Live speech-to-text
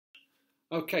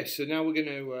Okay, so now we're going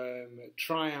to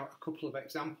try out a couple of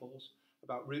examples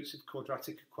about roots of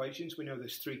quadratic equations. We know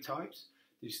there's three types.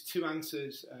 There's two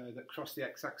answers that cross the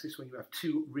x-axis when you have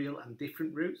two real and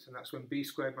different roots, and that's when b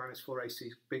squared minus 4ac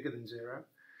is bigger than 0.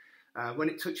 When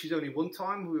it touches only one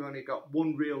time, we've only got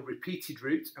one real repeated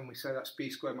root, and we say that's b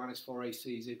squared minus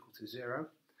 4ac is equal to 0.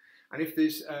 And if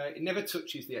there's, it never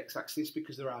touches the x-axis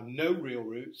because there are no real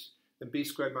roots, then b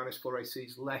squared minus 4ac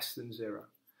is less than 0.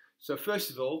 So first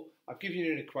of all, I've given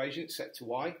you an equation set to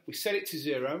y. We set it to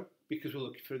 0 because we're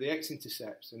looking for the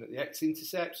x-intercepts, and at the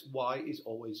x-intercepts, y is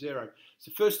always 0.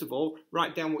 So first of all,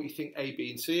 write down what you think a, b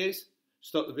and c is.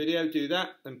 Stop the video, do that,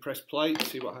 then press play to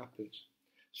see what happens.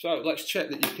 So let's check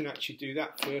that you can actually do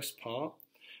that first part.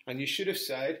 And you should have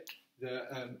said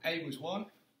that a was 1,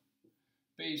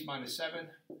 b is minus 7,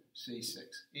 c is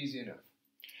 6. Easy enough.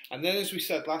 And then as we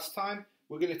said last time,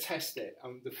 we're going to test it,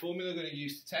 and the formula we're going to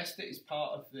use to test it is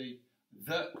part of the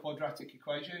quadratic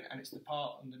equation, and it's the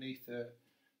part underneath the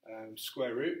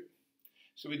square root.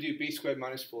 So we do b squared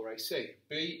minus 4ac.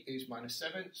 b is minus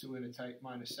 7, so we're going to take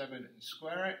minus 7 and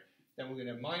square it. Then we're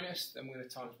going to minus, then we're going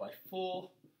to times by 4,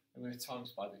 then we're going to times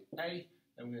by the a,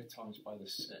 then we're going to times by the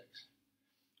 6.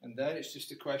 And then it's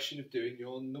just a question of doing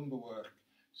your number work.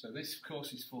 So this, of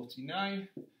course, is 49.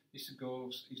 This, of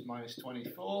course, is minus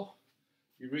 24.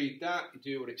 You read that, you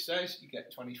do what it says, you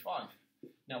get 25.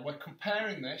 Now we're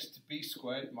comparing this to b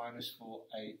squared minus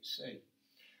 4ac.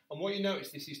 And what you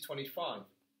notice, this is 25.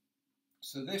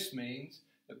 So this means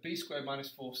that b squared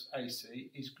minus 4ac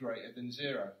is greater than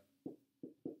 0.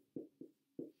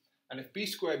 And if b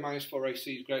squared minus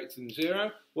 4ac is greater than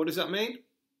 0, what does that mean?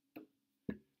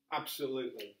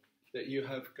 Absolutely. That you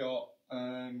have got,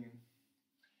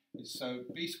 so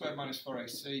b squared minus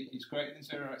 4ac is greater than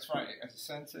 0, let's write it as a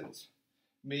sentence.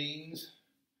 Means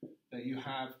that you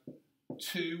have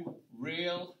two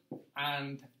real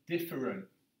and different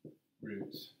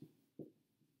roots.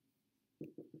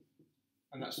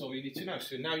 And that's all you need to know.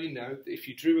 So now you know that if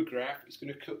you drew a graph, it's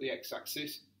going to cut the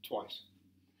x-axis twice.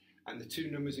 And the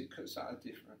two numbers it cuts out are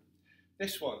different.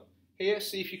 This one here,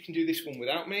 see if you can do this one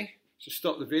without me. So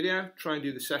stop the video, try and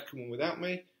do the second one without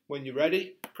me. When you're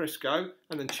ready, press go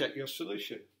and then check your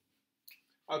solution.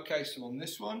 Okay, so on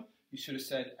this one, you should have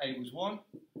said a was 1,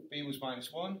 b was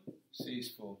minus 1, c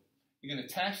is 4. You're going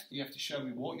to test, you have to show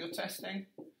me what you're testing.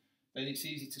 Then it's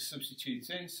easy to substitute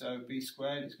in, so b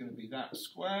squared is going to be that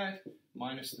squared,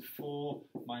 minus the 4,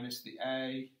 minus the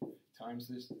a, times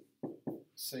the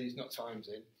c is not times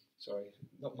in, sorry,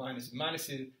 not minus, minus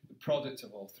in the product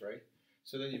of all three.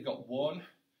 So then you've got 1,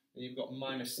 then you've got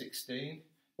minus 16,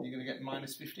 you're going to get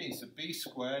minus 15. So b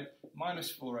squared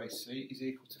minus 4ac is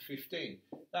equal to 15.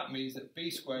 That means that b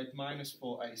squared minus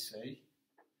 4ac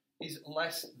is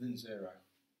less than 0.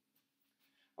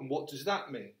 And what does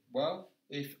that mean? Well,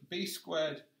 if b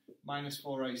squared minus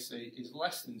 4ac is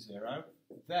less than 0,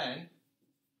 then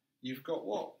you've got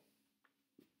what?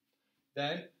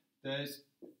 Then there's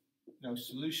no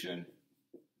solution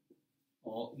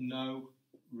or no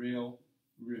real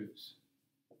roots.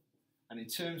 And in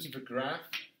terms of a graph,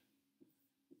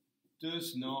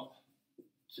 does not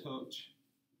touch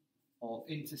or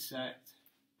intersect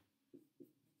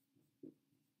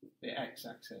the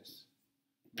x-axis.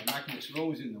 The magnets are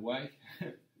always in the way,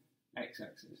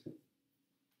 x-axis.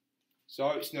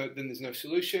 So then there's no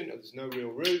solution, or there's no real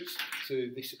roots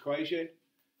to this equation.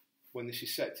 When this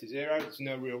is set to 0, there's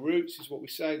no real roots, is what we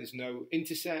say. There's no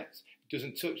intercept. It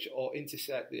doesn't touch or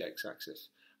intersect the x-axis.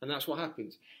 And that's what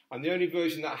happens. And the only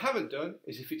version that I haven't done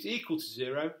is if it's equal to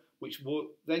 0,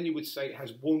 then you would say it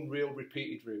has one real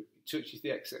repeated root. It touches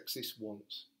the x-axis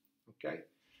once. Okay.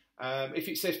 If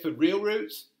it says for real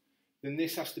roots, then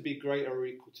this has to be greater or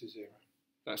equal to 0.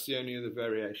 That's the only other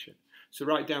variation. So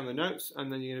write down the notes,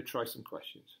 and then you're going to try some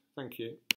questions. Thank you.